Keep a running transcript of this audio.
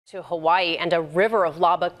To Hawaii, and a river of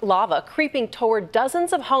lava creeping toward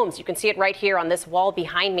dozens of homes. You can see it right here on this wall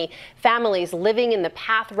behind me. Families living in the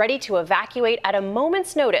path ready to evacuate at a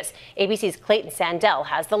moment's notice. ABC's Clayton Sandell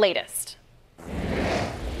has the latest.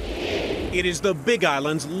 It is the Big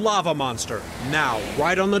Island's lava monster, now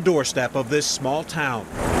right on the doorstep of this small town.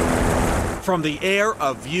 From the air,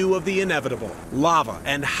 a view of the inevitable. Lava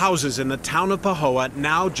and houses in the town of Pahoa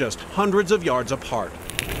now just hundreds of yards apart.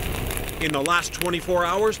 In the last 24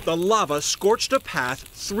 hours, the lava scorched a path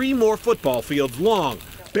 3 more football fields long,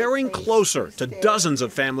 bearing closer to dozens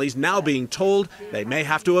of families now being told they may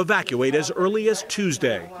have to evacuate as early as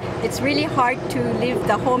Tuesday. It's really hard to leave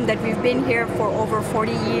the home that we've been here for over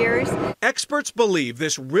 40 years. Experts believe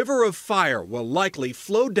this river of fire will likely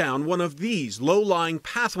flow down one of these low-lying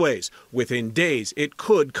pathways. Within days, it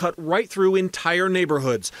could cut right through entire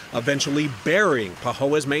neighborhoods, eventually burying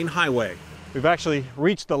Pahoa's main highway. We've actually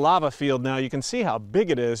reached the lava field now. You can see how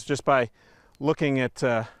big it is just by looking at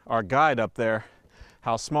our guide up there,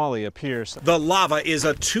 how small he appears. The lava is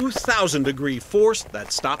a 2,000-degree force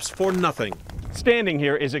that stops for nothing. Standing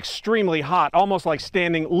here is extremely hot, almost like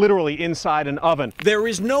standing literally inside an oven. There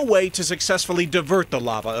is no way to successfully divert the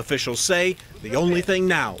lava, officials say. The only thing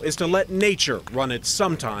now is to let nature run its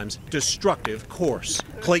sometimes destructive course.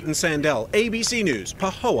 Clayton Sandell, ABC News,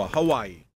 Pahoa, Hawaii.